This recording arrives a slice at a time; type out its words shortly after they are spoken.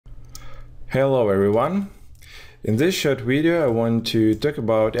Hello everyone. In this short video I want to talk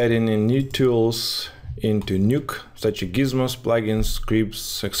about adding in new tools into Nuke, such as gizmos, plugins,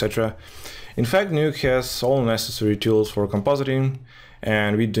 scripts, etc. In fact, Nuke has all necessary tools for compositing,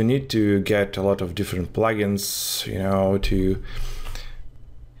 and we don't need to get a lot of different plugins, to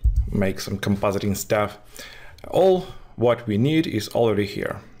make some compositing stuff. All what we need is already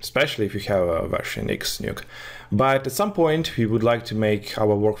here, especially if you have a version X Nuke. But at some point we would like to make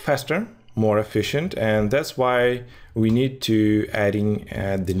our work faster, more efficient, and that's why we need to add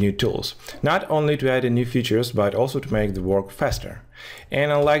the new tools, not only to add in new features but also to make the work faster. And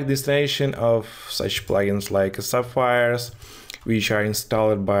unlike the installation of such plugins like Sapphires, which are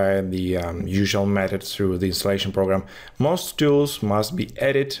installed by the usual method through the installation program, most tools must be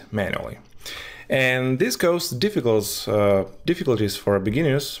added manually. And this causes difficulties for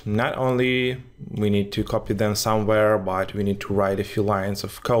beginners. Not only we need to copy them somewhere, but we need to write a few lines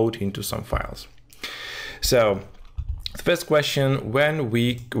of code into some files. So the first question, where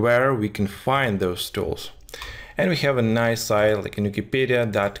we can find those tools? And we have a nice site like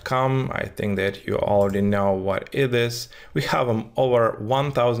nukepedia.com. I think that you already know what it is. We have over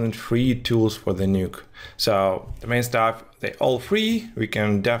 1,000 free tools for the Nuke. So the main stuff, they're all free. We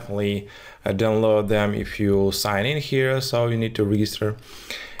can definitely download them if you sign in here, so you need to register.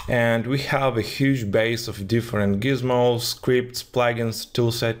 And we have a huge base of different gizmos, scripts, plugins,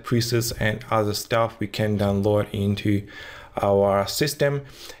 toolset, presets, and other stuff we can download into our system,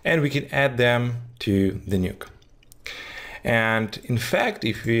 and we can add them to the Nuke. And in fact,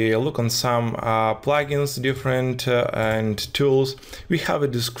 if we look on some plugins, different and tools, we have a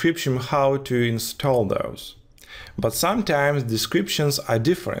description how to install those. But sometimes descriptions are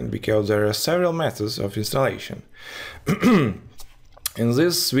different because there are several methods of installation. In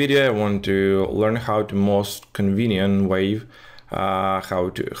this video, I want to learn how to most convenient way,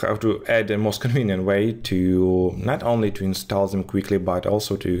 how to add the most convenient way to not only to install them quickly, but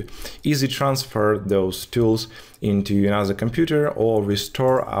also to easy transfer those tools into another computer or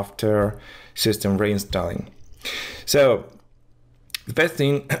restore after system reinstalling. So the first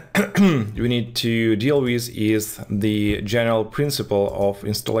thing we need to deal with is the general principle of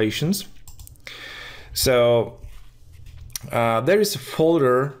installations. So there is a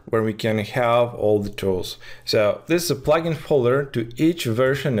folder where we can have all the tools. So this is a plugin folder to each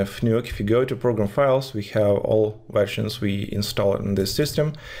version of Nuke. If you go to program files, we have all versions we installed in this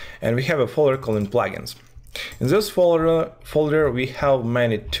system, and we have a folder called plugins. In this folder we have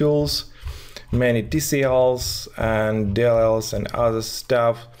many tools, many TCLs and DLLs and other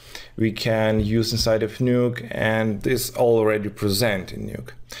stuff we can use inside of Nuke, and this already present in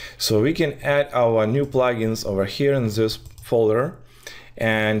Nuke. So we can add our new plugins over here in this folder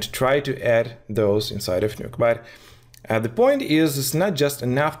and try to add those inside of Nuke. But the point is, it's not just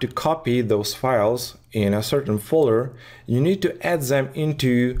enough to copy those files in a certain folder. You need to add them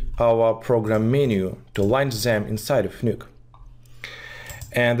into our program menu to launch them inside of Nuke.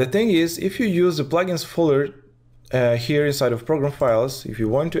 And the thing is, if you use the plugins folder here inside of program files, if you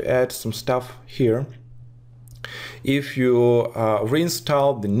want to add some stuff here, if you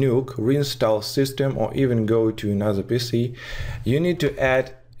reinstall the Nuke, reinstall system, or even go to another PC, you need to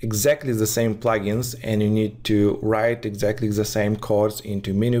add exactly the same plugins, and you need to write exactly the same codes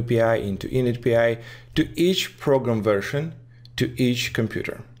into menu.py, into init.py, to each program version, to each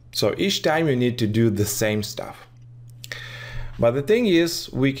computer. So each time you need to do the same stuff. But the thing is,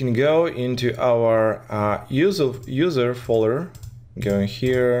 we can go into our user folder, going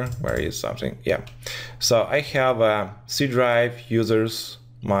here, where is something? Yeah. So I have a C drive users,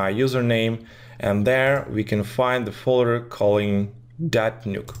 my username, and there we can find the folder calling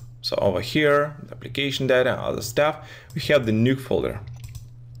 .nuke. So over here, the application data and other stuff, we have the Nuke folder.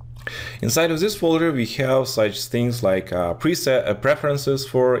 Inside of this folder, we have such things like preset preferences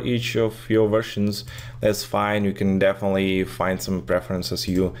for each of your versions. That's fine. You can definitely find some preferences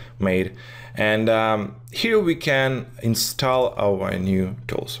you made. And here we can install our new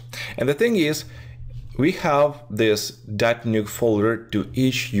tools. And the thing is, we have this .nuke folder to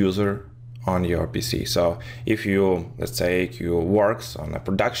each user on your PC. So if you, let's say, you works on a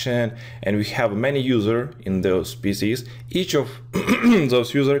production and we have many users in those PCs, each of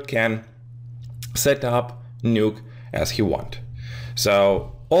those users can set up Nuke as he want.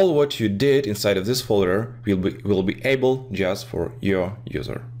 So all what you did inside of this folder will be able just for your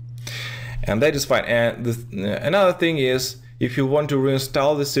user. And that is fine. And another thing is, if you want to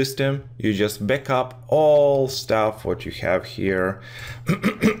reinstall the system, you just back up all stuff what you have here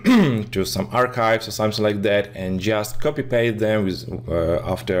to some archives or something like that, and just copy paste them with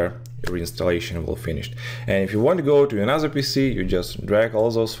after your installation will finish. And if you want to go to another PC, you just drag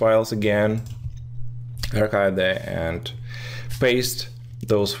all those files again, archive there, and paste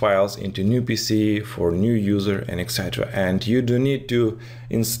those files into new PC for new user, and etc. And you do need to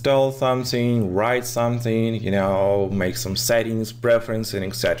install something, write something, you know, make some settings, preference, and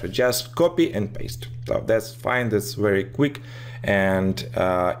etc. Just copy and paste. So that's fine. That's very quick and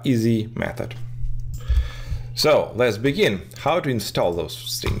easy method. So let's begin. How to install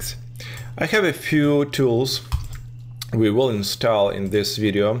those things? I have a few tools we will install in this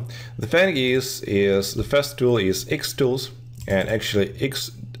video. The thing is the first tool is Xtools, and actually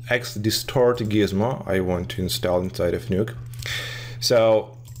Xdistort Gizmo I want to install inside of Nuke.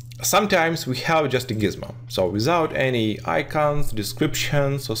 So sometimes we have just a gizmo, so without any icons,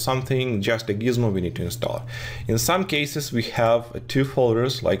 descriptions or something, just a gizmo we need to install. In some cases we have two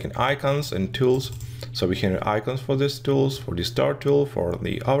folders like in icons and tools, so we have icons for these tools, for the start tool, for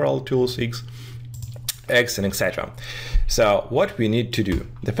the overall tools X and etc. So what we need to do,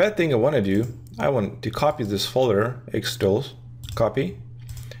 the first thing I want to do, I want to copy this folder Xtools, copy,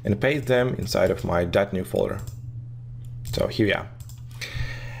 and paste them inside of my .nuke folder. So here we are.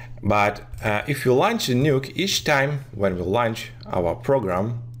 But if you launch a Nuke, each time when we launch our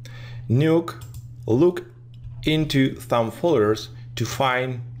program, Nuke look into some folders to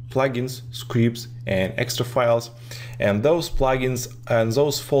find plugins, scripts, and extra files, and those plugins and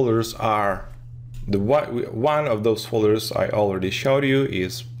those folders are one of those folders I already showed you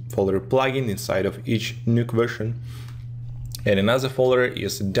is folder plugin inside of each Nuke version, and another folder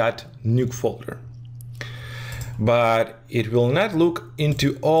is .nuke folder. But it will not look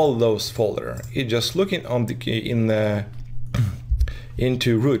into all those folders. It just looking on the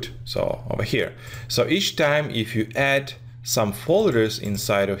into root, so over here. So each time if you add some folders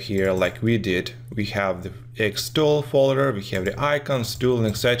inside of here, like we did, we have the Xtool folder, we have the icons, tool,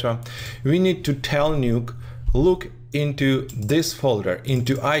 etc. We need to tell Nuke, look into this folder,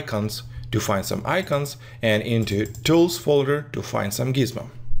 into icons to find some icons, and into tools folder to find some gizmo.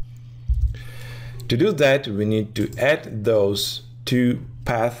 To do that, we need to add those two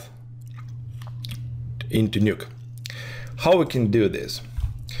paths into Nuke. How we can do this?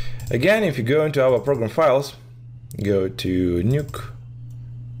 Again, if you go into our program files, go to Nuke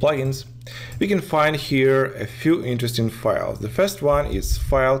plugins, we can find here a few interesting files. The first one is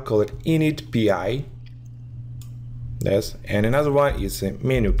file called init.py. Yes, and another one is a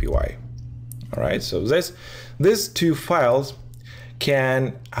menu.py. All right, so these two files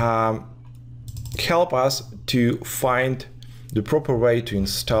can help us to find the proper way to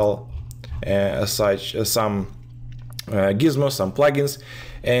install some gizmos, some plugins,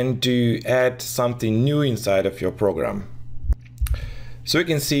 and to add something new inside of your program. So you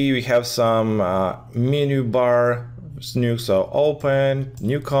can see we have some menu bar, Nuke, so open,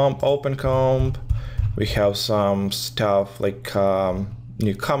 new comp, open comp. We have some stuff like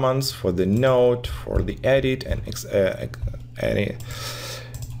new commands for the note, for the edit, and any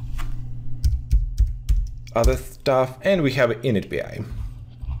other stuff. And we have init.py,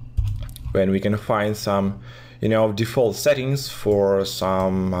 when we can find some, you know, default settings for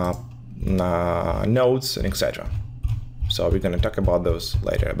some nodes and etc. So we're going to talk about those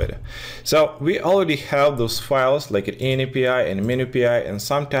later a bit. So we already have those files like at init.py and menu.py, and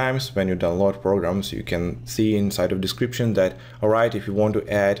sometimes when you download programs, you can see inside of description that, all right, if you want to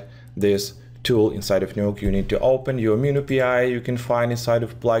add this tool inside of Nuke, you need to open your menu.py, you can find inside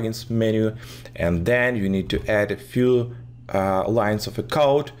of plugins menu, and then you need to add a few lines of a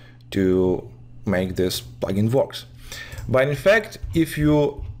code to make this plugin works. But in fact, if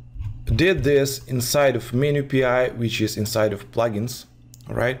you did this inside of menu.py, which is inside of plugins,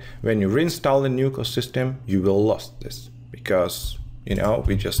 all right, when you reinstall the Nuke system, you will lose this, because, you know,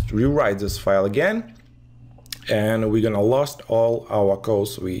 we just rewrite this file again, and we're gonna lost all our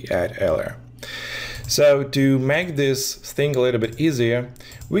codes we add earlier. So to make this thing a little bit easier,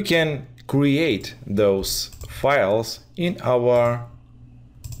 we can create those files in our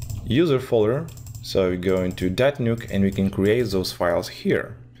user folder. So we go into .nuke and we can create those files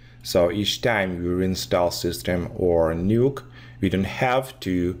here. So each time we reinstall system or Nuke, we don't have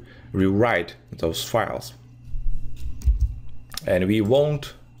to rewrite those files, and we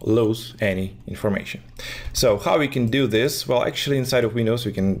won't lose any information. So how we can do this? Well, actually inside of Windows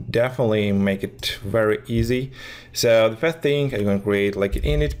we can definitely make it very easy. So the first thing, I'm going to create like an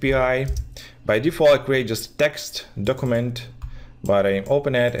init.py. By default I create just text document, but I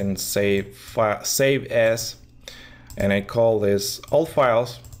open it and save as, and I call this all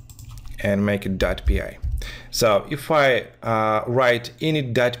files and make it .py. So if I write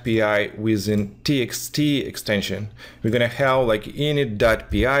init.py within txt extension, we're gonna have like init.py.txt.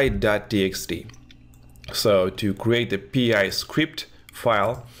 So to create a PI script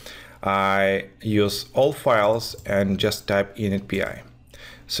file, I use all files and just type init.py.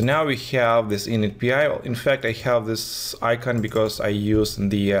 So now we have this init.py. In fact, I have this icon because I use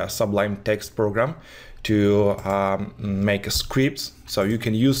the Sublime text program to make scripts. So you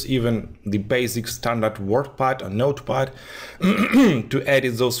can use even the basic standard WordPad or Notepad to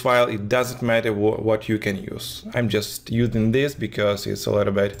edit those files. It doesn't matter what you can use. I'm just using this because it's a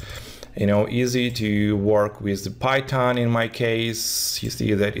little bit, easy to work with the Python. In my case, you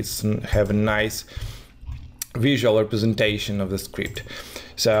see that it's have a nice visual representation of the script.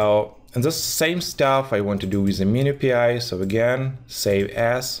 So, and the same stuff I want to do with the menu.py. So again, save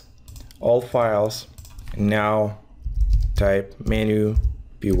as, all files, and now type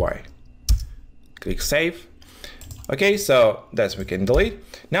menu.py. Click save. Okay, so that's we can delete.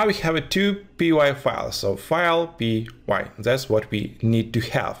 Now we have a two py files. So file py, that's what we need to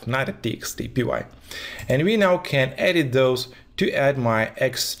have, not a txt, py. And we now can edit those to add my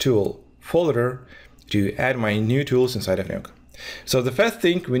xtool folder, to add my new tools inside of Nuke. So the first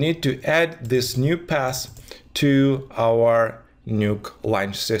thing, we need to add this new path to our Nuke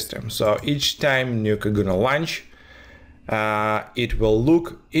launch system. So each time Nuke is gonna launch, it will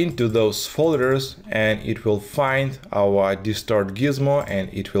look into those folders and it will find our distort gizmo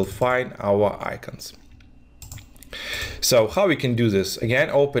and it will find our icons. So how we can do this? Again,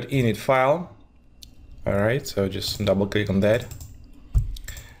 open init file. All right, so just double click on that.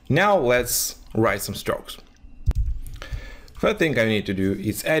 Now let's write some strokes. First thing I need to do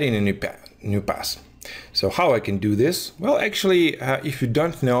is add in a new path. So how I can do this? Well, actually, if you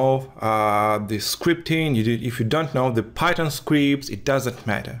don't know the scripting, if you don't know the Python scripts, it doesn't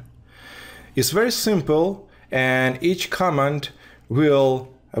matter. It's very simple, and each command will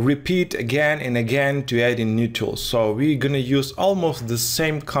repeat again and again to add in new tools. So we're gonna use almost the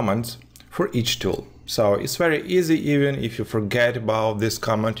same commands for each tool. So it's very easy. Even if you forget about this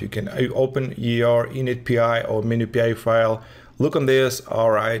command, you can open your init.py or menu.py file, look on this.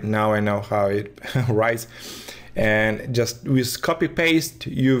 All right, now I know how it writes, and just with copy paste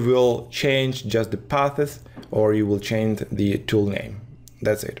you will change just the paths or you will change the tool name.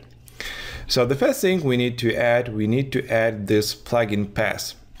 That's it. So the first thing we need to add this plugin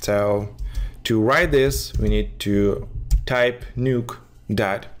path. So to write this, we need to type nuke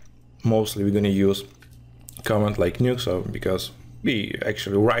dot. Mostly we're going to use command like nuke, so because we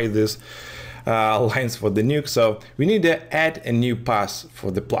actually write this lines for the nuke, so we need to add a new path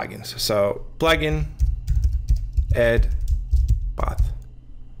for the plugins. So plugin add path,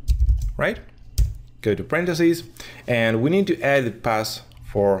 right? Go to parentheses, and we need to add the path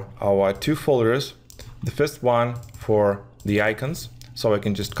for our two folders. The first one for the icons, so I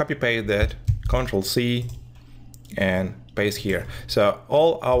can just copy paste that, Control C, and paste here. So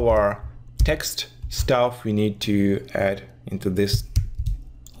all our text stuff we need to add into this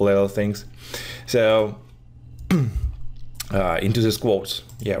little things. So into these quotes,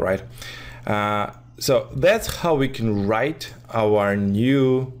 yeah, right. So that's how we can write our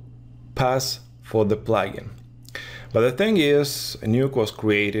new path for the plugin. But the thing is, Nuke was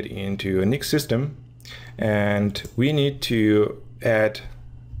created into a Unix system, and we need to add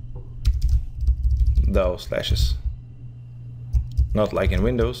those slashes, not like in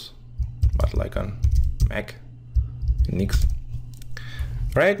Windows, but like on Mac, Unix.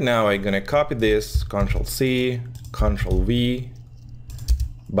 Right now I'm gonna copy this, Control C, Control V,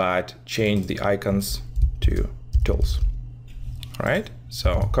 but change the icons to tools. All right,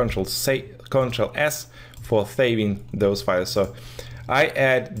 so Control S for saving those files. So I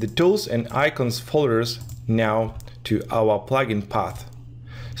add the tools and icons folders now to our plugin path.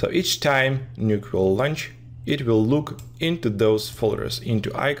 So each time Nuke will launch, it will look into those folders,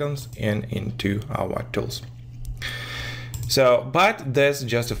 into icons and into our tools. So, but that's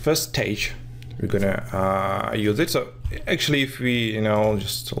just the first stage. We're gonna use it. So actually, if we,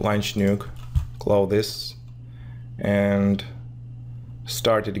 just launch Nuke, close this, and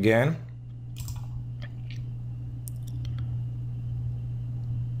start it again.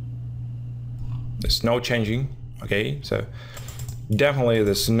 There's no changing, okay? So definitely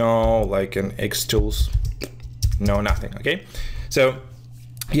there's no like an xtools, no nothing, okay? So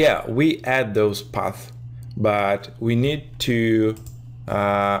yeah, we add those paths, but we need to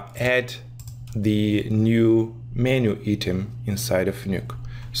add the new menu item inside of Nuke.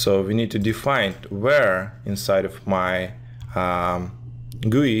 So we need to define where inside of my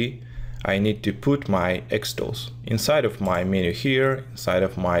GUI I need to put my xtools inside of my menu here, inside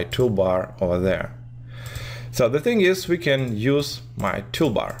of my toolbar over there. So the thing is, we can use my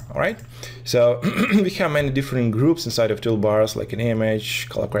toolbar, all right? So we have many different groups inside of toolbars, like an image,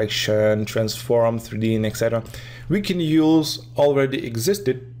 color correction, transform, 3D, and etc. We can use already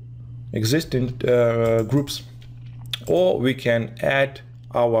existing groups, or we can add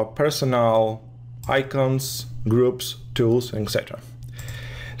our personal icons, groups, tools, etc.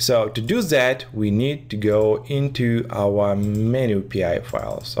 So to do that, we need to go into our menu PI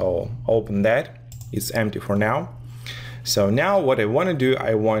file. So open that. It's empty for now. So now what I want to do,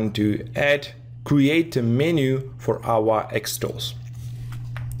 I want to create a menu for our X tools.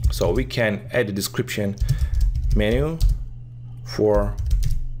 So we can add a description, menu for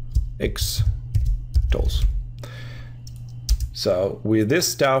X tools. So with this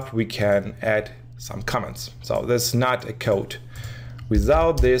stuff, we can add some comments. So that's not a code.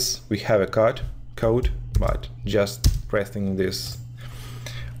 Without this, we have a code, but just pressing this,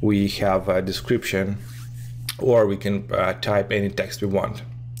 we have a description, or we can type any text we want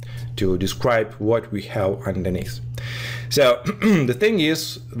to describe what we have underneath. So the thing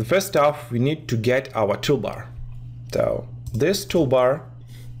is, the first stuff, we need to get our toolbar. So this toolbar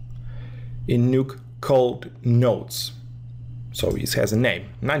in Nuke called nodes. So it has a name,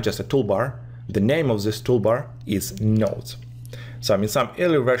 not just a toolbar. The name of this toolbar is nodes. So in some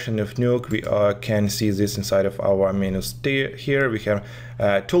early version of Nuke, we can see this inside of our menus. Here we have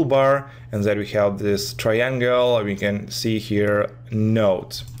a toolbar, and then we have this triangle. We can see here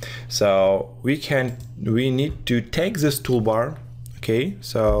nodes. So we need to take this toolbar. Okay,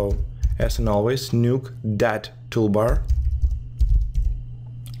 so as and always, nuke.toolbar,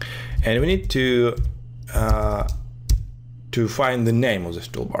 and we need to find the name of this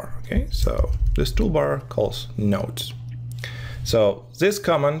toolbar. Okay, so this toolbar calls nodes. So this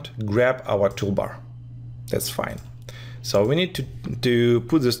command grab our toolbar. That's fine. So we need to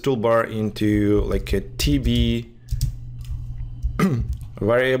put this toolbar into like a TB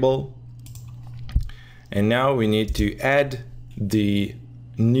variable. And now we need to add the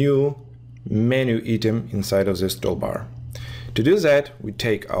new menu item inside of this toolbar. To do that, we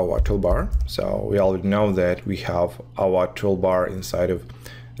take our toolbar. So we already know that we have our toolbar inside of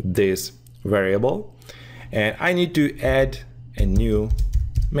this variable. And I need to add a new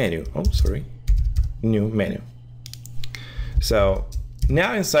menu. New menu. So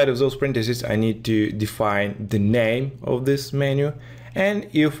now inside of those parentheses, I need to define the name of this menu, and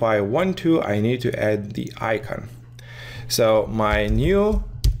if I want to, I need to add the icon. So my new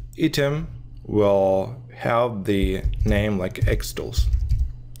item will have the name like X tools.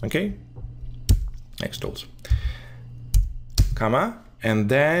 Okay, X tools, comma, and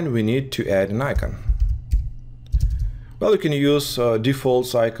then we need to add an icon. Well, you can use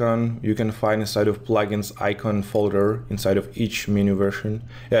defaults icon. You can find inside of plugins icon folder inside of each menu version,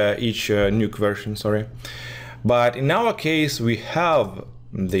 each Nuke version, sorry. But in our case, we have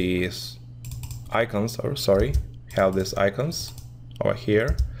these icons, have these icons over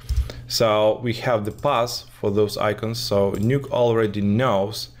here. So we have the path for those icons. So Nuke already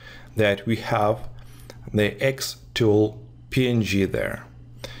knows that we have the X tool PNG there.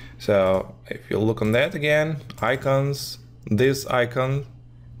 So if you look on that again, icons, this icon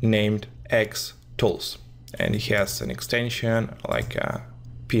named X tools, and it has an extension like a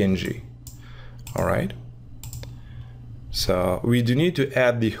PNG. All right. So we do need to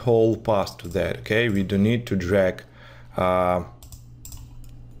add the whole path to that. Okay, we do need to drag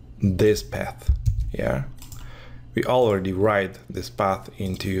this path. Yeah, we already write this path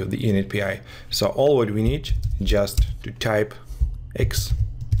into the init.py. So all what we need just to type X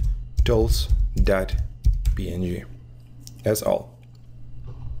tools.png. That's all.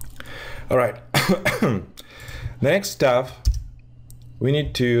 All right. The next stuff, we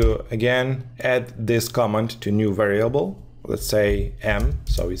need to again add this command to new variable. Let's say m,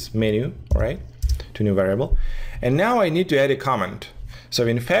 so it's menu, all right, to new variable. And now I need to add a comment. So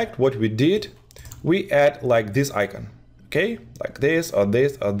in fact, what we did, we add like this icon, okay, like this or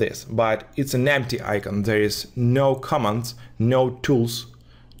this or this, but it's an empty icon. There is no commands, no tools,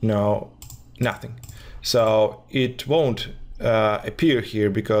 no nothing. So it won't appear here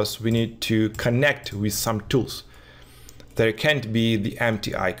because we need to connect with some tools. There can't be the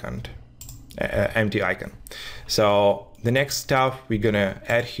empty icon. So the next stuff we're gonna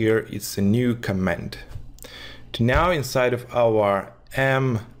add here is a new command. Now inside of our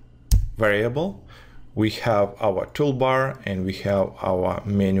m variable, we have our toolbar and we have our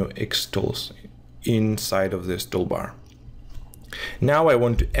menu X tools inside of this toolbar. Now I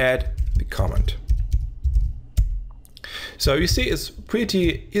want to add the comment. So you see it's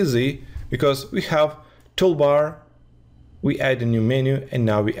pretty easy because we have toolbar we add a new menu, and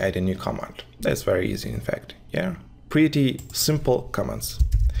now we add a new command. That's very easy, in fact. Yeah, pretty simple commands.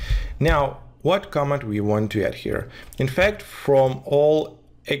 Now, what command we want to add here? In fact, from all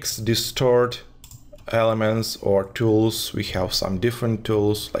X-distort elements or tools, we have some different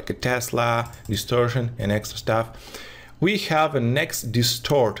tools like a Tesla, distortion, and extra stuff. We have an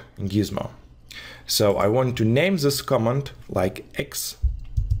X-distort gizmo. So I want to name this command like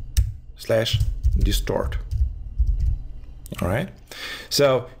x/distort. All right.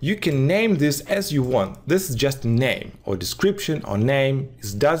 So you can name this as you want. This is just a name or description or name.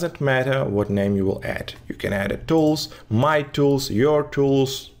 It doesn't matter what name you will add. You can add a tools, my tools, your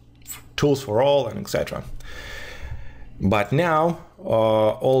tools, tools for all, and etc. But now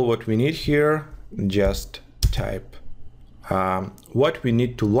all what we need here, just type what we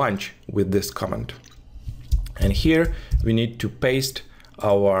need to launch with this command. And here we need to paste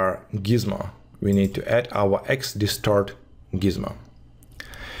our gizmo. We need to add our X-distort gizmo.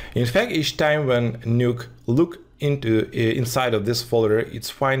 In fact, each time when Nuke look into inside of this folder, it's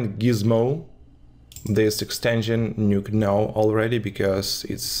find gizmo. This extension Nuke know already because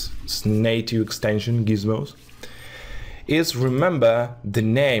it's native extension gizmos. Is remember the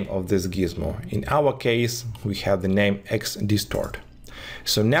name of this gizmo. In our case, we have the name X-distort.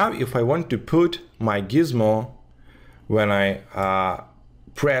 So now if I want to put my gizmo, when I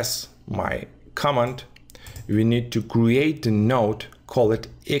press my command, we need to create a node, call it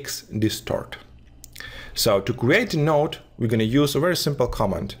X-distort. So to create a node, we're going to use a very simple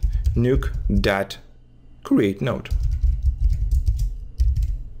command, nuke.createNode.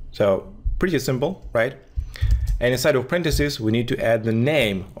 So pretty simple, right? And inside of parentheses, we need to add the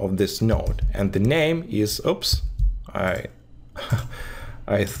name of this node. And the name is, oops, I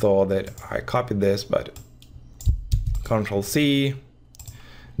thought that I copied this, but Ctrl+C,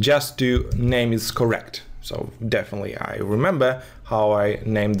 just to name is correct. So definitely I remember how I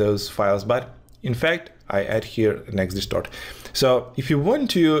named those files, but in fact, I add here an X-distort. So if you want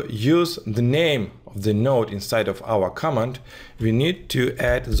to use the name of the node inside of our command, we need to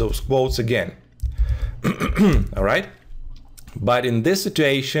add those quotes again. All right. But in this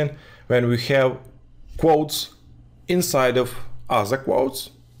situation, when we have quotes inside of other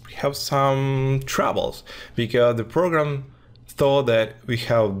quotes, we have some troubles because the program thought that we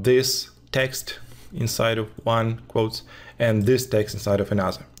have this text inside of one quotes and this text inside of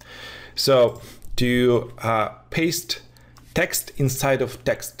another. So to paste text inside of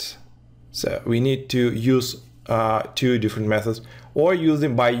text, so we need to use two different methods, or use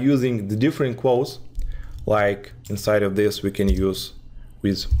them by using the different quotes. Like inside of this, we can use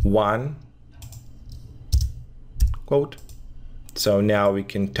with one quote. So now we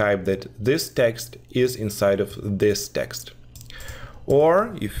can type that this text is inside of this text.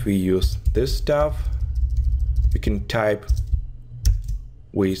 Or if we use this stuff, we can type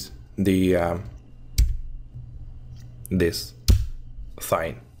with the this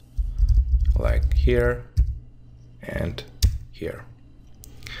sign, like here and here.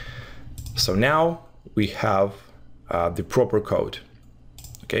 So now we have the proper code.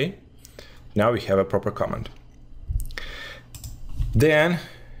 Okay, now we have a proper command. Then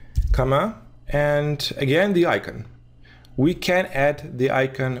comma, and again the icon. We can add the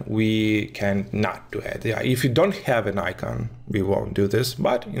icon, we can not to add the icon. If you don't have an icon, we won't do this,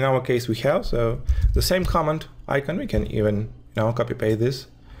 but in our case we have, so the same command icon, we can even copy paste this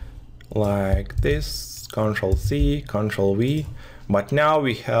like this, Ctrl+C, Ctrl+V, but now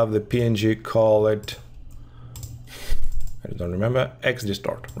we have the PNG, call it, I don't remember,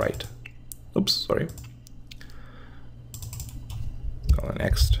 X-distort, right? Oops, sorry. Call it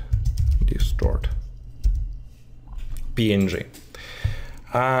X-distort PNG.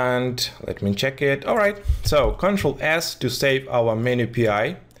 And let me check it. All right, so Ctrl+S to save our menu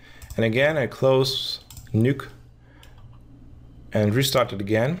PI. And again, I close Nuke and restart it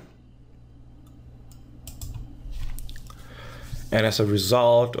again. And as a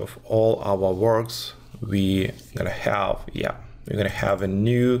result of all our works, we're gonna have a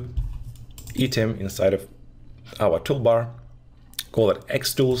new item inside of our toolbar, call it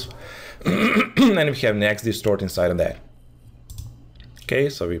X-tools, and we have an X-distort inside of that. Okay,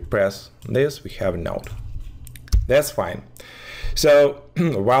 so we press this, we have a node. That's fine. So,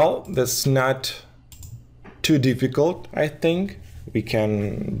 well, that's not too difficult, I think. We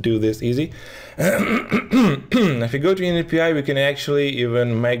can do this easy. If we go to NPI, we can actually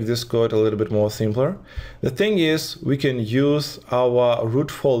even make this code a little bit more simpler. The thing is, we can use our root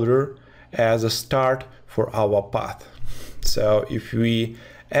folder as a start for our path. So if we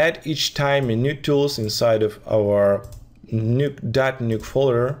add each time a new tools inside of our nuke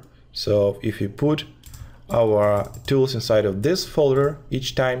folder, so if we put our tools inside of this folder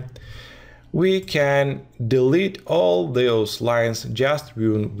each time, we can delete all those lines just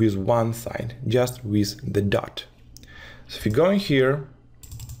with one sign, just with the dot. So if you go in here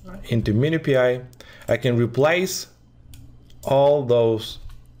into MiniPI, I can replace all those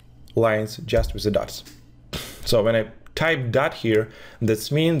lines just with the dots. So when I type dot here,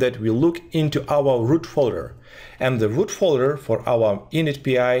 that means that we look into our root folder, and the root folder for our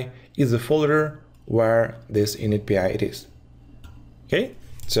initPI is the folder where this initPI it is. Okay,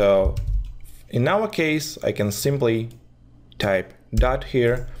 so in our case, I can simply type dot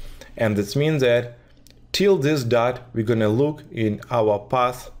here, and this means that till this dot, we're gonna look in our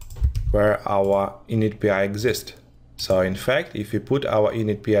path where our initPI exists. So in fact, if we put our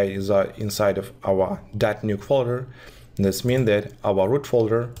initPI inside of our .nuke folder, this means that our root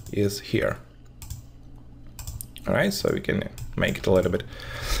folder is here. All right, so we can make it a little bit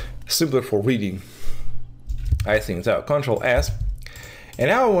simpler for reading, I think. So Control S. And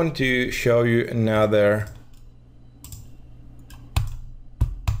now I want to show you another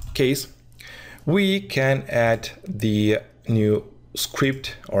case. We can add the new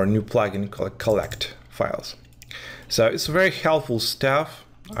script or new plugin called collect files. So it's very helpful stuff.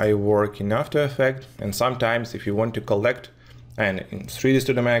 I work in After Effects, and sometimes if you want to collect, and in 3ds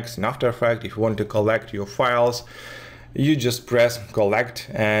to the Max, in After Effects, if you want to collect your files, you just press collect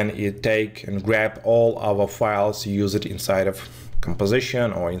and it take and grab all our files, use it inside of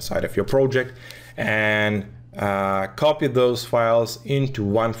composition or inside of your project, and copy those files into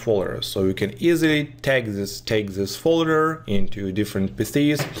one folder. So you can easily take this folder into different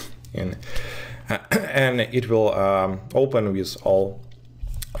PCs, and it will open with all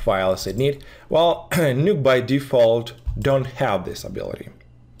files it need. Well, Nuke by default don't have this ability,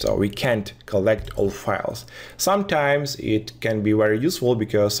 so we can't collect all files. Sometimes it can be very useful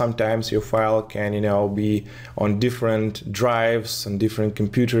because sometimes your file can, be on different drives and different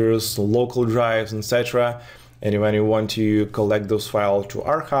computers, local drives, etc. And when you want to collect those files to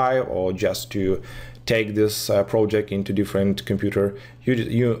archive or just to take this project into different computer,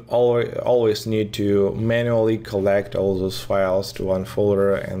 you always need to manually collect all those files to one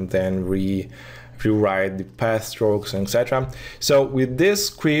folder and then rewrite the path strokes, etc. So with this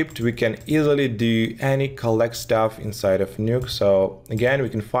script, we can easily do any collect stuff inside of Nuke. So again, we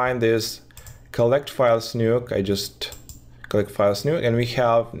can find this collect files Nuke. I just collect files Nuke, and we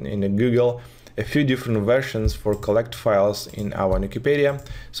have in the Google a few different versions for collect files in our Nukepedia.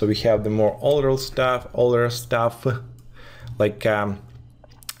 So we have the more older stuff, like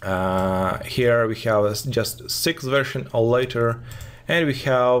here we have just 6th version or later, and we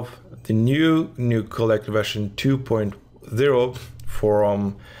have the new Nuke collect version 2.0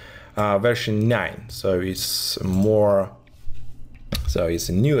 from version 9. So it's more. So it's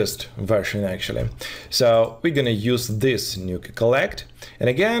the newest version actually. So we're gonna use this Nuke collect, and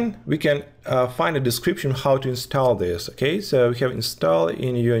again we can find a description how to install this. Okay, so we have install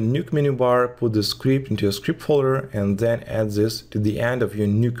in your Nuke menu bar, put the script into a script folder, and then add this to the end of your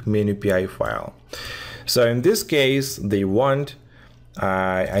Nuke MiniPI file. So in this case, they want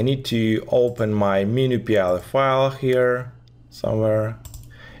I need to open my MiniPI file here somewhere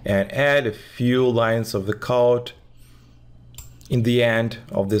and add a few lines of the code in the end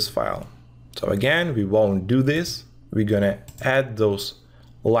of this file. So again, we won't do this. We're gonna add those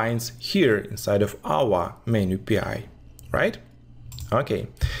lines here inside of our MiniPI, right? Okay,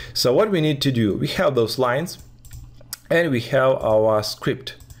 so what we need to do, we have those lines and we have our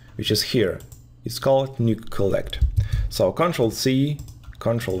script, which is here. It's called Nuke collect. So Control C,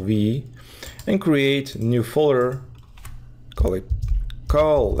 Control V, and create a new folder, call it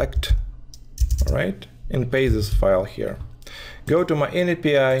collect, all right? And paste this file here. Go to my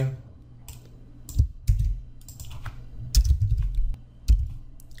initPI,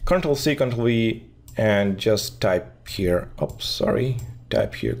 Control C, Control V, and just type here,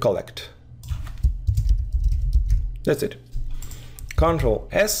 type here collect. That's it. Control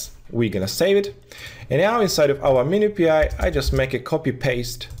S, we're gonna save it. And now inside of our MiniPI, I just make a copy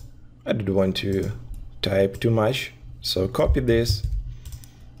paste. I don't want to type too much. So copy this,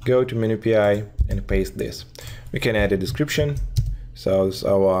 go to MiniPI and paste this. We can add a description. So this is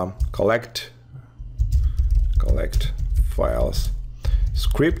our collect files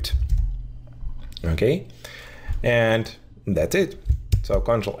script. Okay, and that's it. So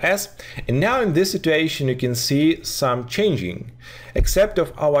Control S, and now in this situation you can see some changing. Except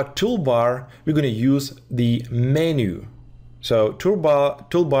of our toolbar, we're going to use the menu. So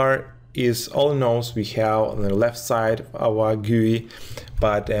toolbar is all nodes we have on the left side of our GUI,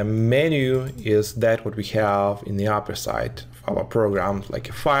 but a menu is that what we have in the upper side our programs, like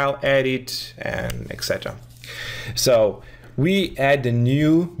a file, edit, and etc. So we add a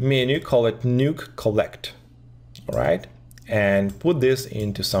new menu, call it Nuke collect, all right, and put this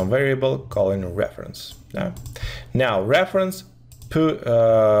into some variable calling reference. Now reference put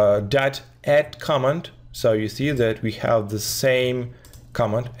dot add command. So you see that we have the same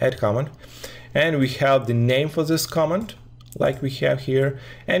command, add command, and we have the name for this command like we have here,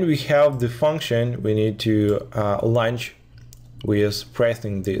 and we have the function we need to launch with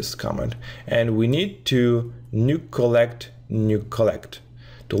pressing this command, and we need to nuke collect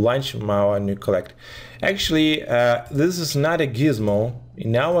to launch our nuke collect. Actually, this is not a gizmo.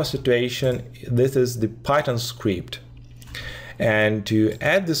 In our situation, this is the Python script, and to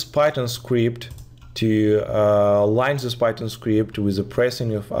add this Python script, to launch this Python script with the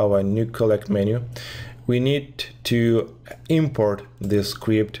pressing of our nuke collect menu, we need to import this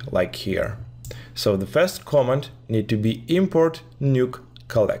script like here. So the first command need to be import nuke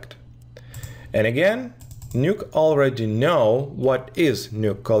collect. And again, Nuke already know what is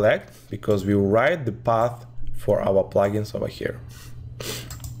nuke collect because we write the path for our plugins over here.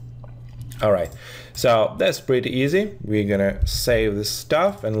 All right, so that's pretty easy. We're gonna save this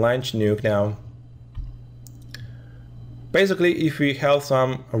stuff and launch Nuke now. Basically, if we have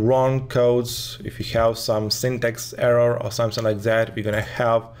some wrong codes, if we have some syntax error or something like that, we're gonna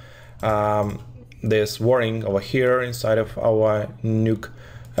have this warning over here inside of our Nuke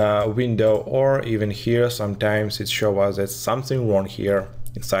window, or even here sometimes it shows us that something wrong here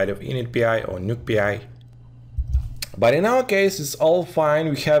inside of init.py or nuke.py. But in our case, it's all fine.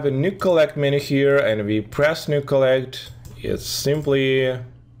 We have a nuke collect menu here, and we press nuke collect. It simply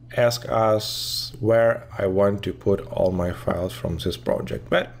asks us where I want to put all my files from this project.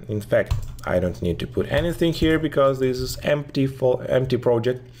 But in fact, I don't need to put anything here because this is empty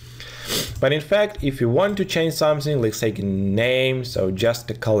project. But in fact, if you want to change something, let's say name, so just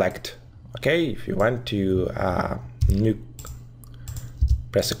a collect. Okay, if you want to nuke,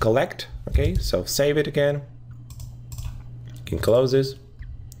 press a collect. Okay, so save it again. You can close this.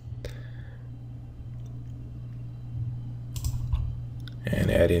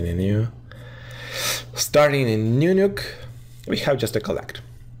 And add in a new. Starting a new Nuke, we have just a collect.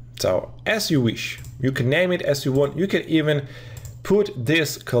 So as you wish, you can name it as you want. You can even put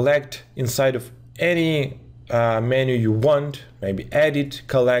this collect inside of any menu you want, maybe edit,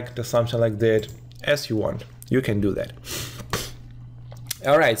 collect, or something like that, as you want. You can do that.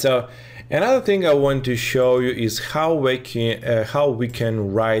 All right, so another thing I want to show you is how we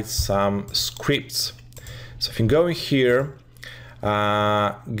can write some scripts. So if you go in here,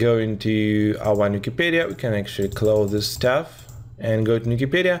 go into our Nukepedia, we can actually close this stuff and go to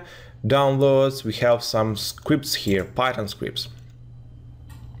Nukepedia, downloads, we have some scripts here, Python scripts.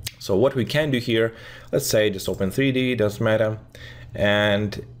 So what we can do here, let's say just open 3D, doesn't matter.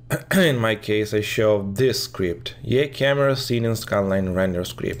 And in my case, I show this script, camera scene and scanline render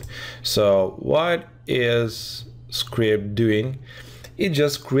script. So what is script doing? It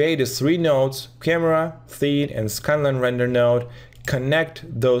just creates 3 nodes, camera, scene, and scanline render node, connect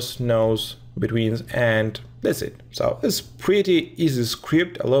those nodes between, and that's it. So it's pretty easy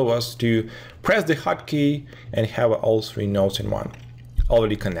script, allow us to press the hotkey and have all 3 nodes in one,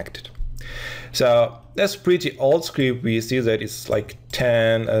 already connected. So that's pretty old script. We see that it's like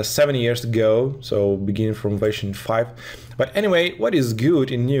 7 years ago, so beginning from version 5. But anyway, what is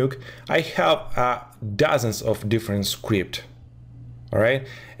good in Nuke, I have dozens of different scripts. All right,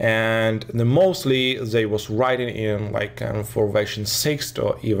 and mostly they was writing in like for version 6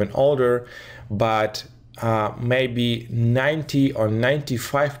 or even older, but maybe 90 or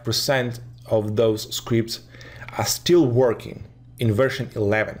 95% of those scripts are still working in version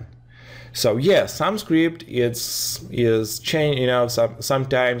 11. So yeah, some script is changing, you know,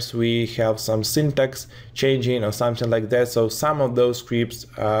 sometimes we have some syntax changing or something like that. So some of those scripts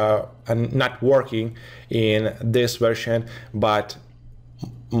are not working in this version, but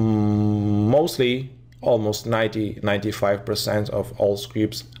mostly almost 90-95% of all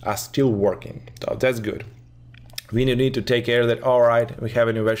scripts are still working. So that's good. We need to take care that, all right, we have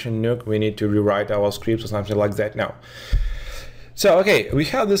a new version Nuke, we need to rewrite our scripts or something like that now. So okay, we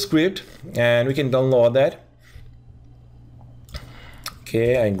have the script and we can download that.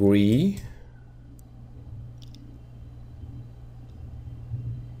 Okay, I agree.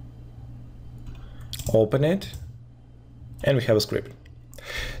 Open it and we have a script.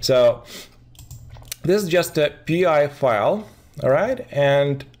 So this is just a PI file, all right?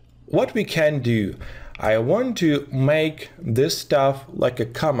 And what we can do, I want to make this stuff like a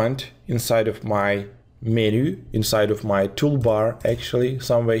comment inside of my menu, inside of my toolbar, actually,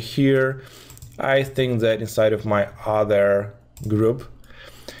 somewhere here. I think that inside of my other group,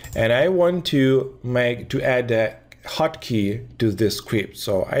 and I want to add a hotkey to this script.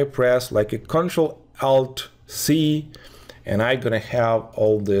 So I press like a Control-Alt-C, and I'm gonna have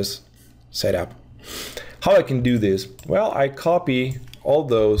all this set up. How I can do this? Well, I copy all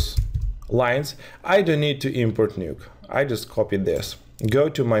those lines. I don't need to import Nuke. I just copy this. Go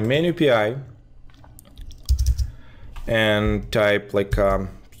to my main API and type like a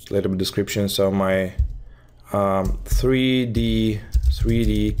little bit description. So my 3D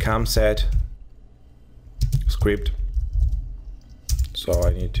camset script. So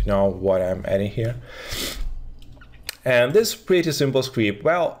I need to know what I'm adding here. And this pretty simple script.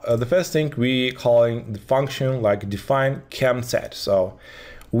 Well, the first thing we calling the function like define camset. So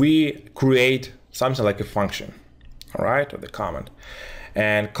we create something like a function, all right, or the command,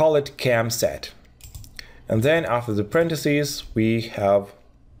 and call it camset. And then after the parentheses, we have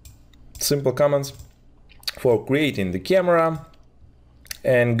simple commands for creating the camera,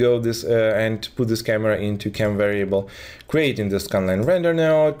 and go this and put this camera into cam variable, creating the scanline render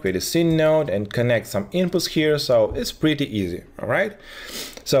node, create a scene node, and connect some inputs here. So it's pretty easy, all right?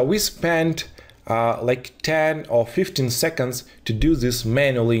 So we spent like 10 or 15 seconds to do this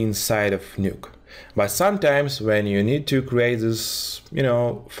manually inside of Nuke. But sometimes when you need to create this,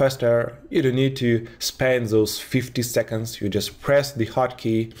 faster, you don't need to spend those 50 seconds. You just press the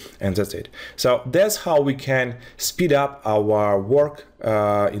hotkey and that's it. So that's how we can speed up our work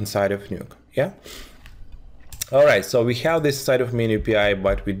inside of Nuke. Yeah. All right. So we have this side of main API,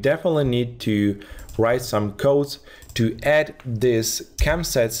 but we definitely need to write some codes to add this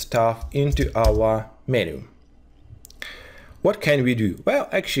camset stuff into our menu. What can we do? Well,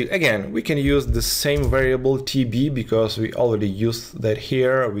 actually, again, we can use the same variable TB because we already used that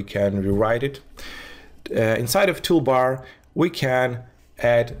here. We can rewrite it. Inside of toolbar, we can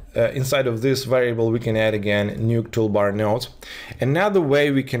add, inside of this variable, we can add again Nuke toolbar nodes. Another way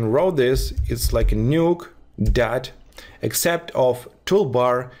we can write this, it's like a Nuke dot, except of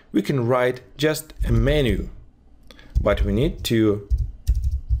toolbar, we can write just a menu, but we need to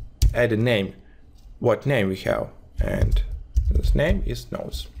add a name. What name we have? And this name is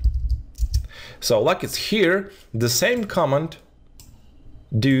nodes. So like it's here, the same command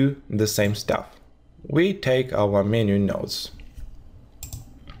do the same stuff. We take our menu nodes.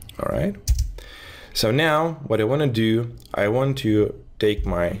 All right. So now what I want to do, I want to take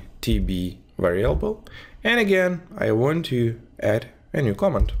my TB variable, and again, I want to add a new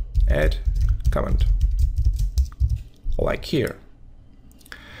command, add command, like here.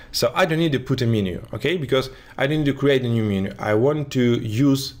 So I don't need to put a menu, okay? Because I don't need to create a new menu. I want to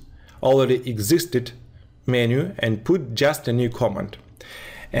use already existed menu and put just a new command.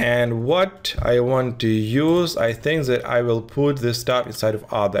 And what I want to use, I think that I will put this stuff inside of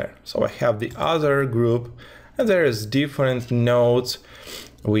other. So I have the other group, and there is different nodes.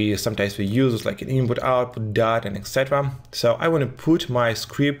 Sometimes we use like an input, output, dot, and etc. So I want to put my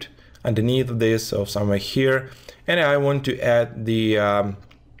script underneath this, so somewhere here, and I want to add the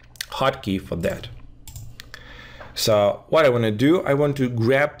hotkey for that. So what I want to do, I want to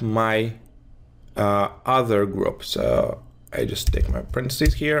grab my other group. So I just take my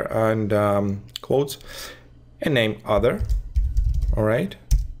parentheses here and quotes and name other. All right,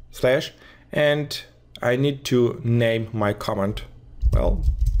 slash, and I need to name my command. Well,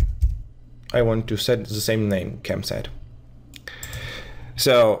 I want to set the same name, camset.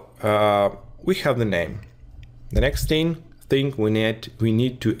 So we have the name. The next thing we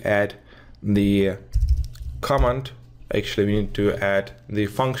need to add the command. Actually, we need to add the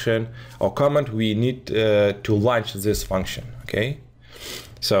function or command. We need to launch this function. Okay.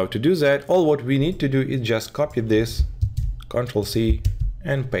 So to do that, all what we need to do is just copy this, Control-C,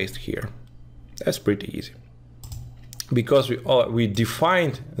 and paste here. That's pretty easy. Because we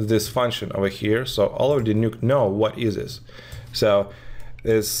defined this function over here, so already Nuke know what is this. So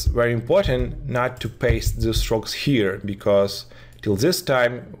it's very important not to paste the strokes here, because till this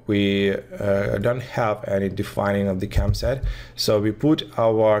time we don't have any defining of the camset. So we put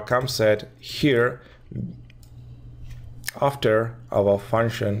our camset here after our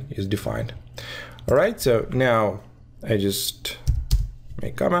function is defined. All right, so now I just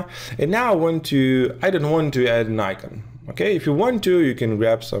make comma, and now I don't want to add an icon. Okay, if you want to, you can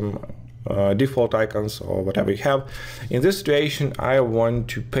grab some default icons or whatever you have. In this situation, I want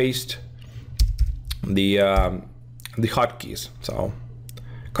to paste the hotkeys. So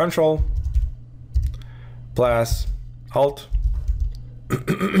Control plus Alt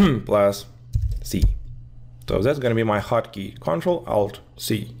plus C. So that's going to be my hotkey, Control Alt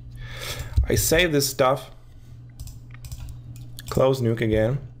C. I save this stuff, close Nuke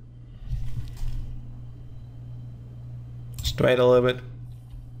again, wait a little bit,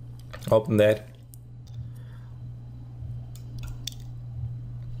 open that.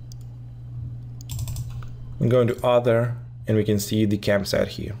 I'm going to other, and we can see the campsite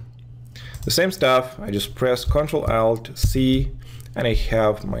here. The same stuff, I just press Ctrl-Alt-C, and I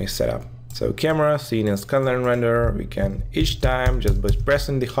have my setup. So camera, scene, and scanline render, we can each time, just by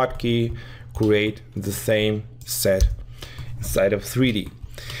pressing the hotkey, create the same set inside of 3D.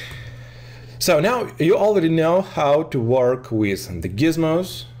 So now you already know how to work with the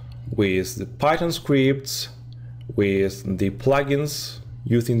gizmos, with the Python scripts, with the plugins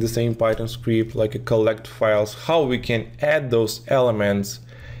using the same Python script, like a collect files, how we can add those elements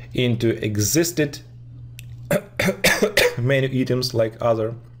into existed menu items like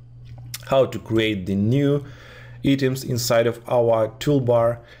other, how to create the new items inside of our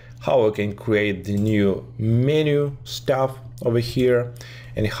toolbar, how we can create the new menu stuff over here,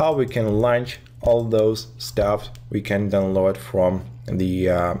 and how we can launch all those stuff we can download from the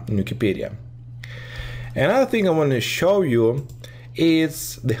Nukepedia. Another thing I want to show you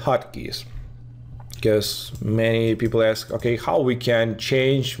is the hotkeys, because many people ask, okay, how we can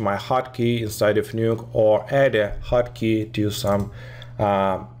change my hotkey inside of Nuke or add a hotkey to some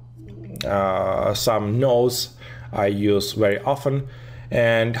nodes I use very often,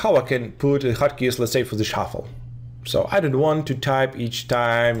 and how I can put hotkeys, let's say, for the shuffle. So I don't want to type each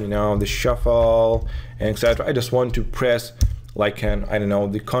time, you know, the shuffle and etc. I just want to press like an, I don't know,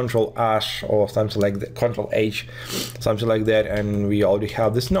 the Ctrl-H or something like that, Ctrl-H, something like that, and we already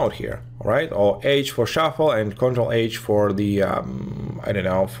have this node here, all right? Or H for shuffle and Ctrl-H for the, I don't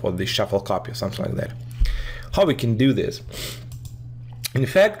know, for the shuffle copy or something like that. How we can do this? In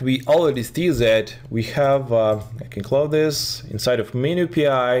fact, we already see that we have, I can close this, inside of menu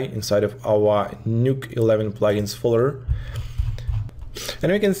PI, inside of our Nuke 11 plugins folder.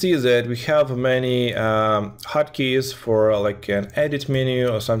 And we can see that we have many hotkeys for like an edit menu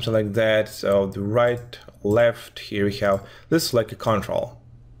or something like that. So the right, left, here we have, this is like a control.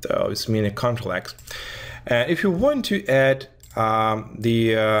 So it's meaning Ctrl-X. And if you want to add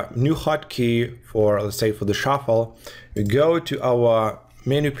the new hotkey for, let's say, for the shuffle, we go to our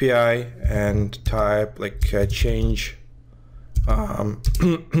menu PI and type like change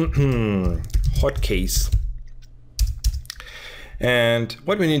hotkeys. And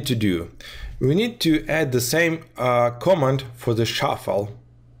what we need to do, we need to add the same command for the shuffle.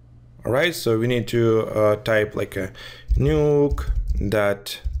 All right, so we need to type like a nuke.menu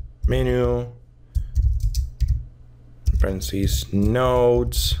parentheses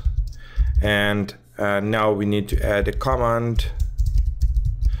nodes, and now we need to add a command.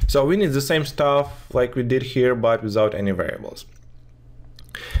 So we need the same stuff like we did here, but without any variables.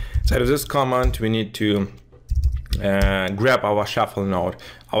 Inside of this command, we need to grab our shuffle node.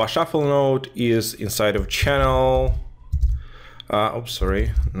 Our shuffle node is inside of channel. Oops,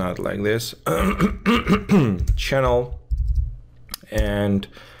 sorry, not like this. Channel and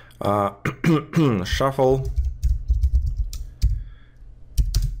shuffle.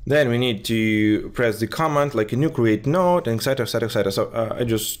 Then we need to press the command like a new create node, and etc, etc, etc. So I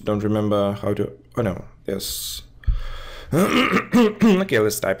just don't remember how to. Oh no, yes. Okay,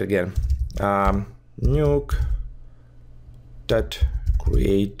 let's type it again. Nuke dot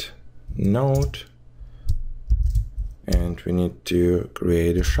create node, and we need to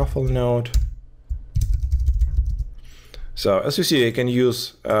create a shuffle node. So as you see, I can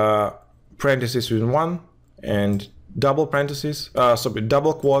use parentheses with one and double parentheses,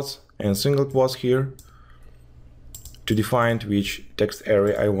 double quotes and single quotes here to define which text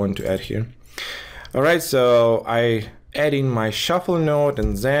area I want to add here. All right, so I add in my shuffle node,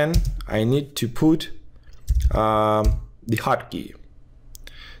 and then I need to put the hotkey.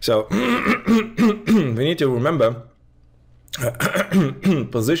 So we need to remember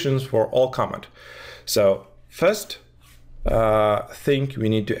positions for all command. So first thing we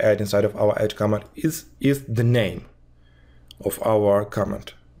need to add inside of our add command is the name of our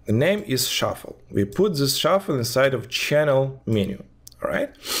command. The name is shuffle. We put this shuffle inside of channel menu. All right.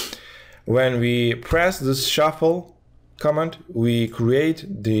 When we press this shuffle command, we create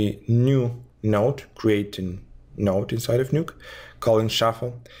the new node, create a node inside of Nuke, calling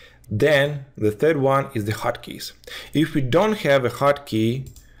shuffle. Then the third one is the hotkeys. If we don't have a hotkey,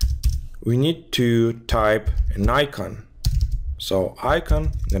 we need to type an icon. So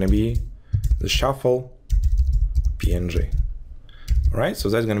icon gonna be the shuffle PNG. All right, so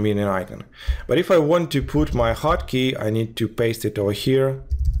that's gonna be an icon. But if I want to put my hotkey, I need to paste it over here,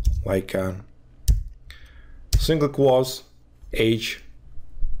 like single quotes, H,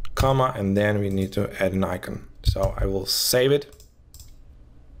 comma, and then we need to add an icon. So I will save it.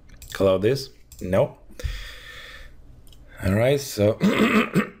 Close this. No. All right, so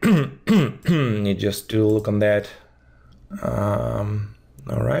need just to look on that. All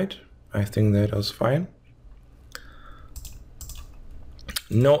right, I think that was fine.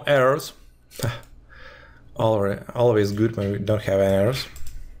 No errors. Always good when we don't have errors.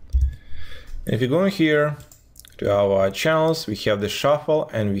 And if you go in here to our channels, we have the shuffle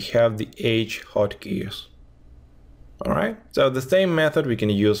and we have the H hotkeys. All right, so the same method we can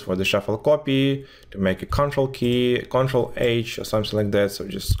use for the shuffle copy to make a control key, control H or something like that. So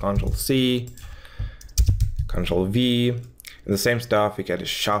just control C, control V, and the same stuff. We get a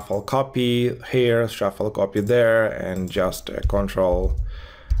shuffle copy here, shuffle copy there, and just a control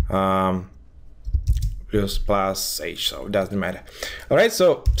plus H, so it doesn't matter. All right,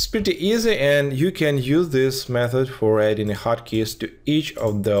 so it's pretty easy, and you can use this method for adding hotkeys to each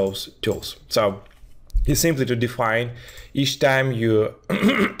of those tools. So is simply to define each time you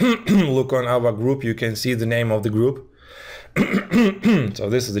look on our group, you can see the name of the group. So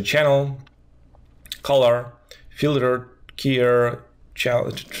this is the channel, color, filter, keyer,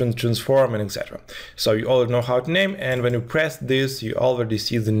 transform, and etc. So you already know how to name, and when you press this, you already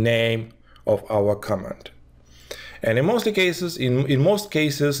see the name of our command. And in most cases,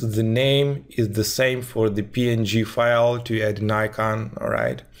 the name is the same for the PNG file to add an icon. All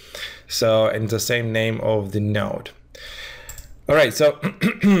right, so and the same name of the node. All right, so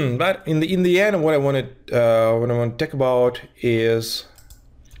but in the end, what I want to talk about is,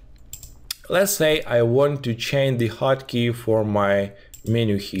 let's say I want to change the hotkey for my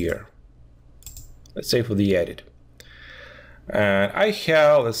menu here. Let's say for the edit, and I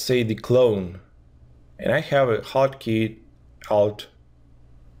have, let's say, the clone. And I have a hotkey Alt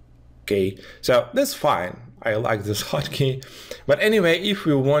K. So that's fine. I like this hotkey. But anyway, if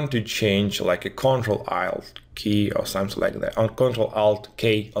we want to change like a Control Alt key or something like that, or Control Alt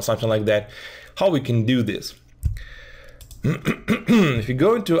K or something like that, how we can do this? If you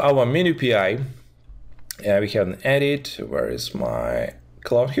go into our menu PI, we have an edit. Where is my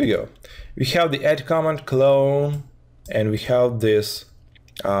clone? Here we go. We have the add command clone, and we have this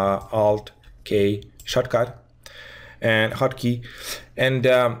Alt K shortcut and hotkey. And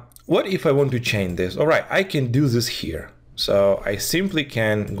what if I want to change this? All right, I can do this here. So I simply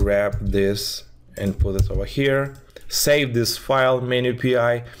can grab this and put it over here, save this file menu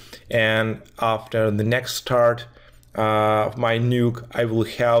PI, and after the next start of my Nuke, I will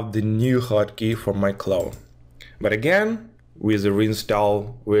have the new hotkey for my clone. But again, with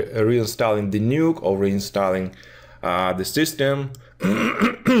reinstalling the Nuke or reinstalling the system,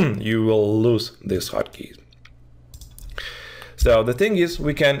 you will lose this hotkey. So the thing is,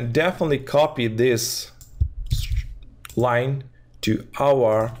 we can definitely copy this line to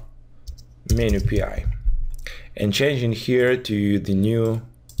our menu PI and change in here to the new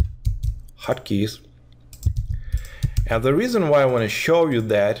hotkeys. And the reason why I want to show you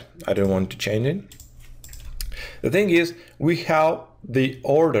that, I don't want to change it. The thing is, we have the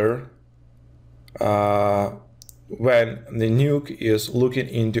order when the Nuke is looking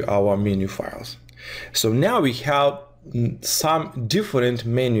into our menu files. So now we have some different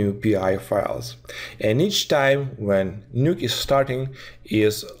menu PI files, and each time when Nuke is starting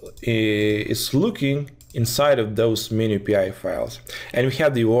is looking inside of those menu PI files, and we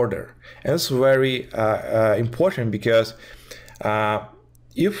have the order. And it's very important, because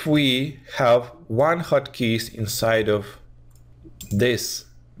if we have one hotkey inside of this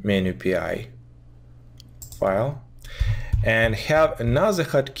menu PI file and have another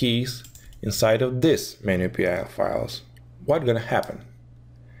hotkeys inside of this menu PI files, what's gonna happen?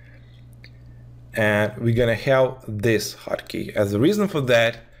 And we're gonna have this hotkey. As the reason for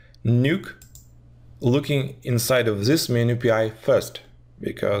that, Nuke looking inside of this menu PI first,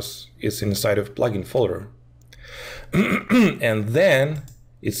 because it's inside of plugin folder, and then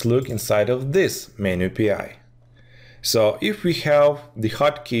it's look inside of this menu PI. So if we have the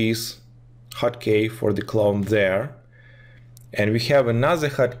hotkey for the clone there, and we have another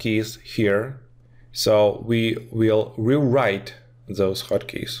hotkeys here, so we will rewrite those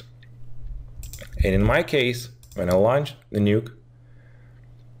hotkeys. And in my case, when I launch the Nuke,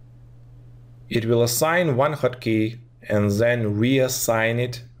 it will assign one hotkey and then reassign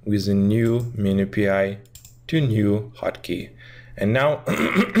it with a new menu PI to new hotkey. And now,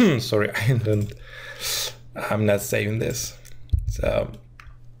 sorry, I'm not saving this. So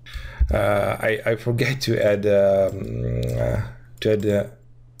I forget to add a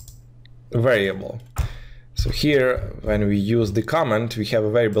variable. So here, when we use the command, we have a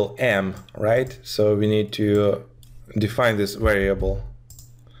variable m, right? So we need to define this variable,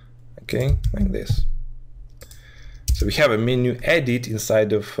 okay, like this. So we have a menu edit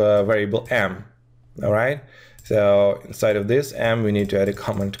inside of variable m, all right? So inside of this M, we need to add a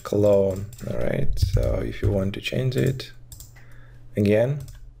command clone. All right. So if you want to change it again,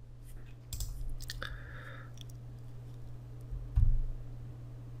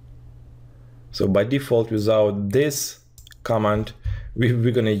 so by default, without this command,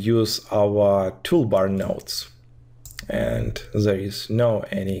 we're going to use our toolbar nodes, and there is no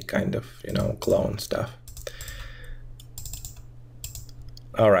any kind of clone stuff.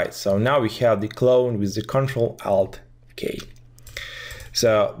 All right, so now we have the clone with the Control-Alt-K.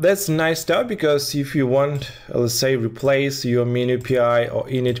 So that's nice stuff, because if you want, let's say, replace your mini.py or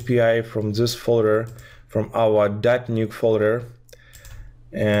init.py from this folder, from our .nuke folder,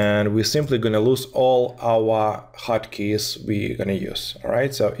 and we're simply going to lose all our hotkeys we're going to use. All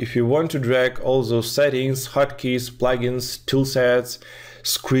right, so if you want to drag all those settings, hotkeys, plugins, toolsets,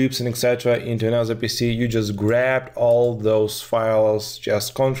 scripts, and etc. into another PC, you just grab all those files,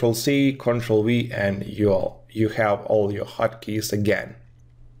 just Ctrl-C, Ctrl-V, and you have all your hotkeys again.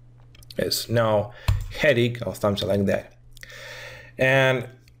 There's no headache or something like that. And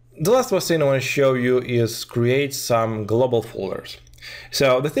the last thing I want to show you is create some global folders.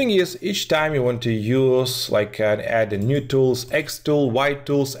 So the thing is, each time you want to use, like, add a new tools, X tool, Y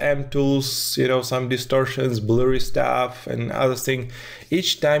tools, M tools, some distortions, blurry stuff, and other thing.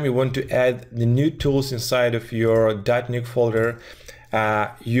 Each time you want to add the new tools inside of your .nuke folder,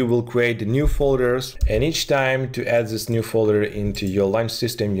 you will create the new folders. And each time to add this new folder into your launch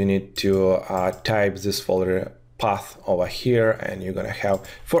system, you need to type this folder path over here, and you're gonna have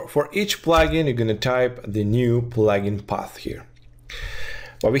for each plugin, you're gonna type the new plugin path here.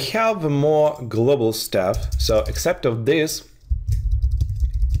 But we have more global stuff. So except of this,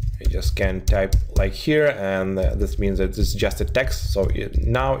 you just can type like here, and this means that this is just a text. So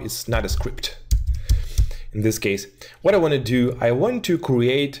now it's not a script. In this case, what I want to do, I want to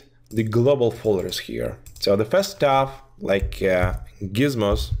create the global folders here. So the first stuff, like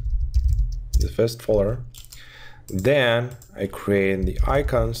gizmos, the first folder. Then I create the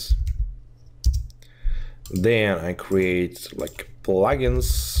icons. Then I create like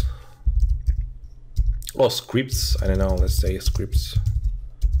plugins or scripts. I don't know, let's say scripts.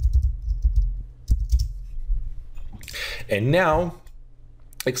 And now,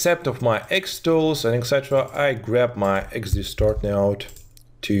 except of my X tools and etc., I grab my XDistort node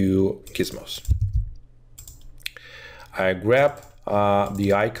to gizmos. I grab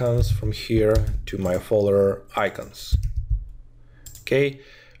the icons from here to my folder icons. Okay,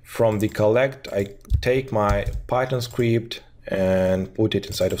 from the collect, I take my Python script and put it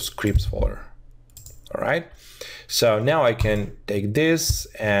inside of scripts folder. All right, so now I can take this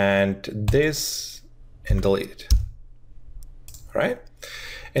and delete it. All right,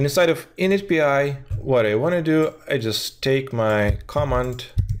 and inside of init.py, what I want to do, I just take my command,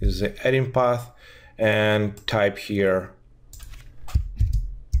 is the adding path, and type here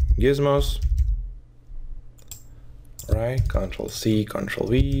gizmos. All right, Ctrl-C,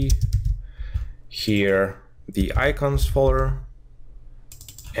 Ctrl-V. Here the icons folder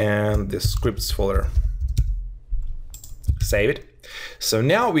and the scripts folder. Save it. So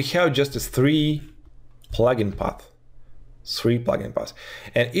now we have just three plugin paths.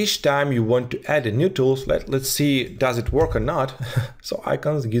 And each time you want to add a new tools, let's see, does it work or not? So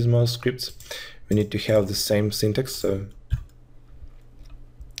icons, gizmos, scripts, we need to have the same syntax. So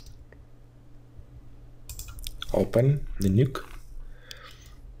open the Nuke.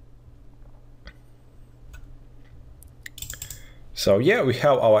 So yeah, we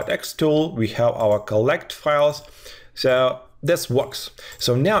have our text tool, we have our collect files. So this works.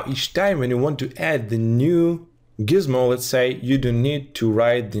 So now each time when you want to add the new gizmo, let's say, you don't need to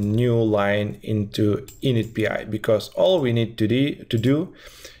write the new line into init.py, because all we need to do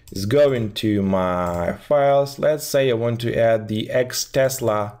is go into my files. Let's say I want to add the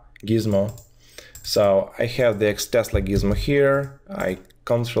X-Tesla gizmo. So I have the X-Tesla gizmo here. I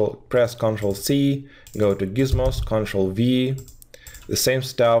press Ctrl-C, go to gizmos, Ctrl-V. The same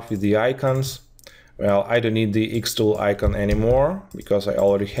stuff with the icons. Well, I don't need the X-Tool icon anymore because I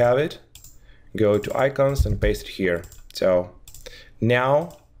already have it. Go to icons and paste it here. So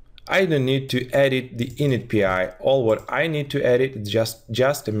now I don't need to edit the init.py. All what I need to edit is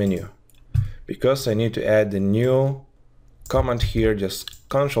just a menu, because I need to add the new command here. Just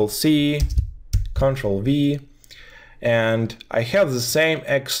Ctrl-C, Ctrl-V, and I have the same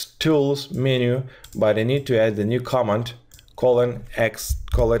X tools menu, but I need to add the new command :x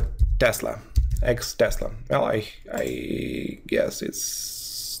Tesla. X Tesla. Well, I guess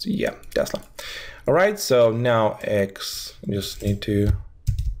it's, yeah, Tesla. All right, so now X, just need to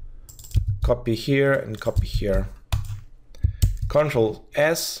copy here and copy here.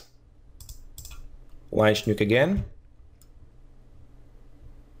 Ctrl-S, launch Nuke again.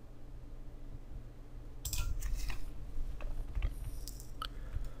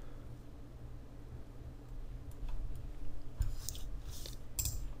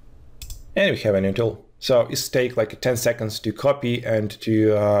 And we have a new tool. So it's take like 10 seconds to copy and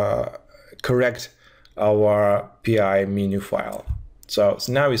to correct our PI menu file. So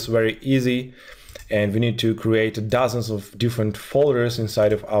now it's very easy, and we need to create dozens of different folders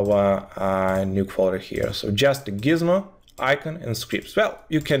inside of our Nuke folder here. So just a gizmo, icon, and scripts. Well,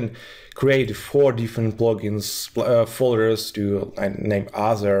 you can create 4 different plugins folders to name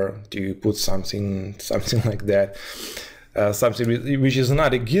other, to put something like that. Something which is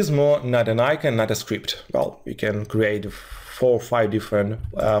not a gizmo, not an icon, not a script. Well, you can create 4 or 5 different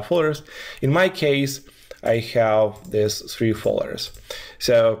folders. In my case, I have these 3 folders.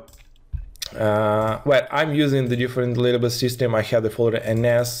 So, well, I'm using the different label system. I have the folder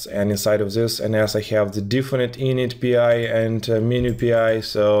NS, and inside of this NS, I have the different init PI and menu PI.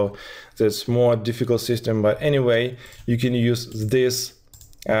 So that's more difficult system. But anyway, you can use this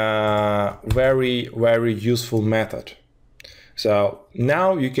very, very useful method. So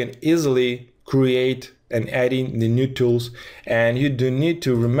now you can easily create and add in the new tools, and you don't need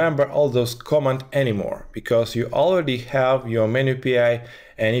to remember all those commands anymore, because you already have your menu PI,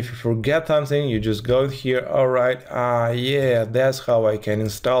 and if you forget something, you just go here. All right, yeah, that's how I can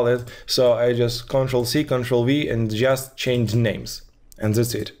install it. So I just Ctrl+C, Ctrl+V, and just change names, and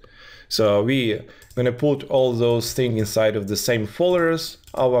that's it. So we're gonna put all those things inside of the same folders,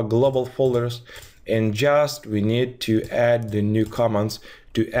 our global folders, and just we need to add the new commands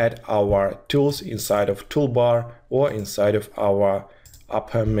to add our tools inside of toolbar or inside of our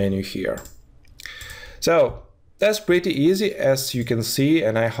upper menu here. So that's pretty easy, as you can see,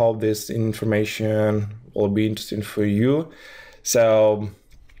 and I hope this information will be interesting for you. So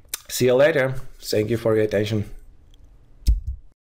see you later. Thank you for your attention.